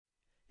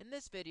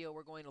this video,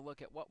 we're going to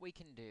look at what we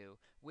can do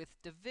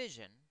with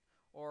division,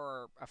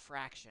 or a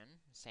fraction,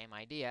 same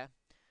idea,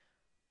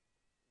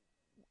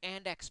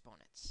 and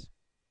exponents.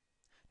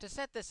 To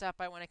set this up,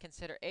 I want to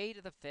consider a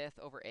to the fifth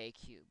over a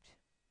cubed.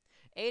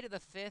 A to the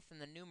fifth in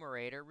the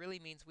numerator really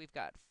means we've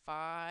got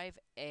 5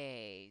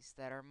 a's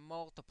that are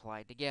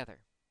multiplied together.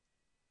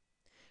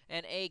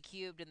 And a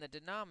cubed in the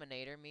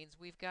denominator means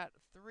we've got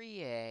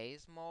 3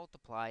 a's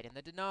multiplied in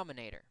the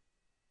denominator.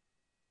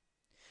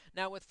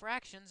 Now, with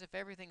fractions, if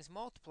everything's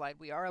multiplied,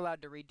 we are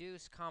allowed to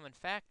reduce common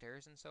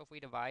factors. And so if we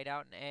divide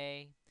out an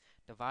a,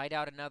 divide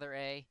out another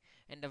a,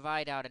 and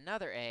divide out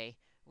another a,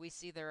 we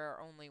see there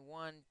are only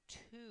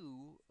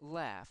 2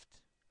 left,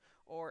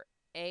 or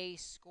a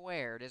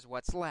squared is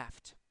what's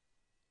left.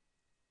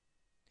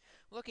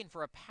 Looking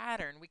for a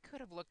pattern, we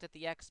could have looked at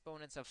the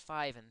exponents of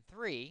 5 and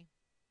 3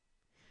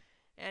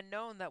 and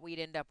known that we'd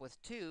end up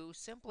with 2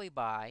 simply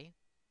by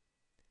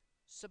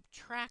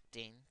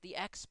subtracting the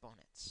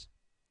exponents.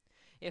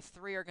 If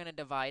 3 are going to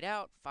divide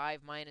out,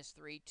 5 minus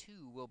 3,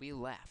 2 will be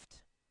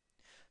left.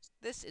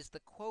 This is the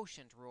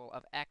quotient rule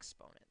of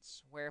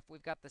exponents, where if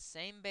we've got the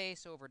same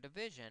base over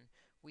division,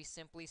 we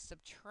simply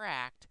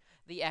subtract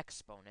the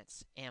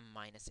exponents m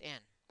minus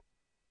n.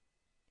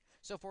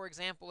 So for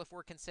example, if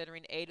we're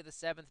considering a to the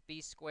 7th b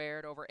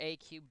squared over a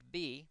cubed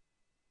b,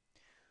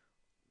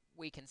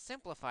 we can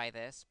simplify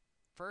this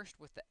first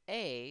with the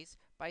a's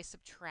by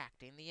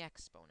subtracting the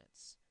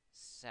exponents.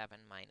 7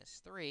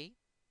 minus 3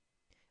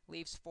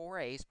 leaves 4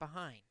 a's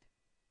behind.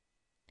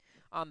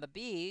 On the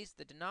b's,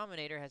 the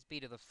denominator has b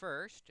to the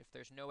first. If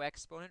there's no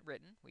exponent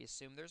written, we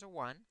assume there's a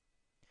 1.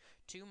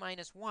 2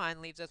 minus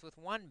 1 leaves us with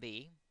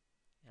 1b,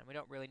 and we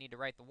don't really need to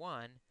write the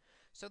 1.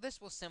 So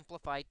this will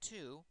simplify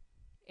to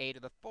a to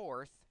the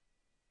 4th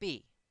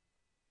b.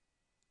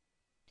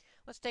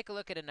 Let's take a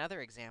look at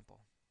another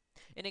example.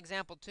 In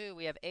example 2,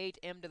 we have 8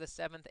 m to the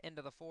 7th n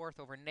to the 4th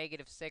over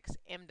negative 6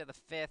 m to the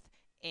 5th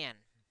n.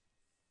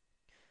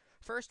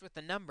 First, with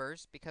the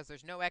numbers, because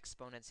there's no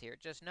exponents here,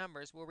 just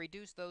numbers, we'll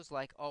reduce those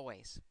like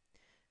always.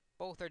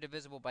 Both are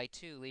divisible by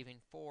 2, leaving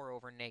 4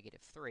 over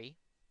negative 3.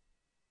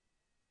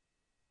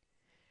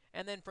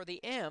 And then for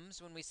the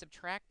m's, when we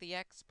subtract the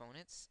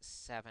exponents,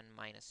 7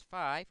 minus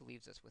 5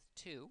 leaves us with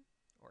 2,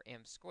 or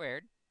m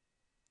squared.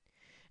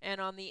 And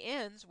on the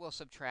n's, we'll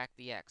subtract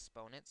the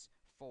exponents.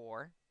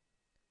 4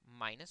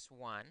 minus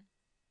 1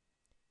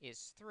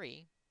 is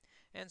 3.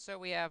 And so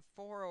we have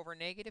 4 over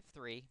negative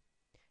 3,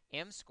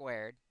 m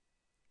squared,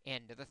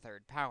 n to the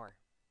 3rd power.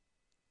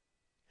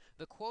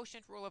 The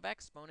quotient rule of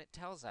exponent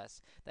tells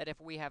us that if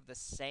we have the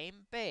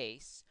same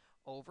base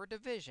over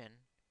division,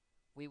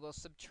 we will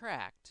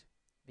subtract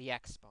the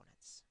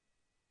exponents.